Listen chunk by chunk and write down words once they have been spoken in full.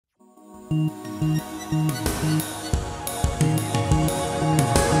Why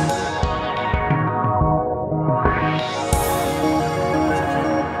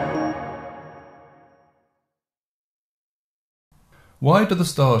do the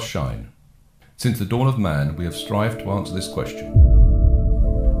stars shine? Since the dawn of man, we have strived to answer this question.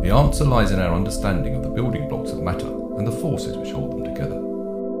 The answer lies in our understanding of the building blocks of matter and the forces which hold them together.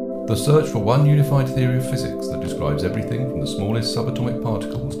 The search for one unified theory of physics that describes everything from the smallest subatomic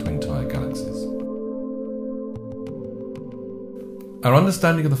particles to entire galaxies. Our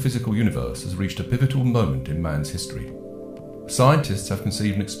understanding of the physical universe has reached a pivotal moment in man's history. Scientists have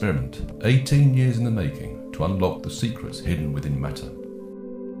conceived an experiment, 18 years in the making, to unlock the secrets hidden within matter.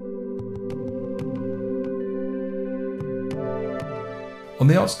 On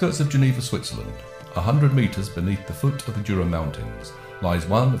the outskirts of Geneva, Switzerland, 100 metres beneath the foot of the Jura Mountains, lies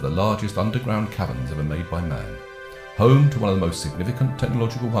one of the largest underground caverns ever made by man, home to one of the most significant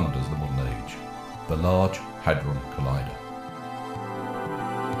technological wonders of the modern age, the Large Hadron Collider.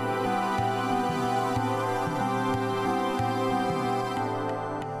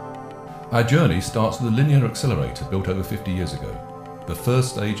 Our journey starts with a linear accelerator built over 50 years ago, the first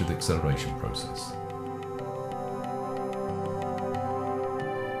stage of the acceleration process.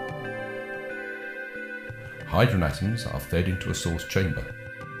 Hydrogen atoms are fed into a source chamber,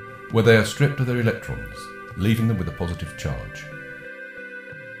 where they are stripped of their electrons, leaving them with a positive charge.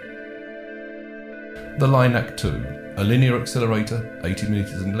 The LINAC 2, a linear accelerator 80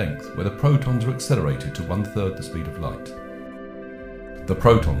 metres in length, where the protons are accelerated to 1/3 the speed of light. The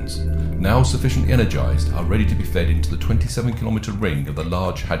protons, now sufficiently energised, are ready to be fed into the 27-kilometre ring of the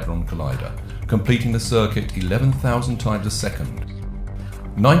Large Hadron Collider, completing the circuit 11,000 times a second.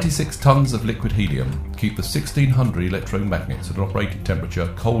 96 tonnes of liquid helium keep the 1600 electromagnets at an operating temperature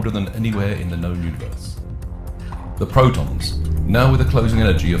colder than anywhere in the known universe. The protons, now with a closing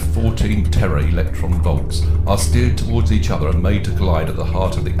energy of 14 tera-electron volts, are steered towards each other and made to collide at the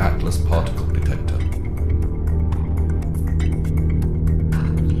heart of the Atlas particle detector.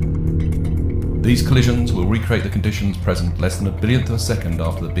 These collisions will recreate the conditions present less than a billionth of a second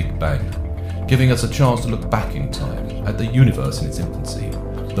after the Big Bang, giving us a chance to look back in time at the universe in its infancy,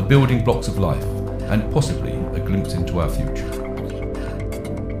 the building blocks of life, and possibly a glimpse into our future.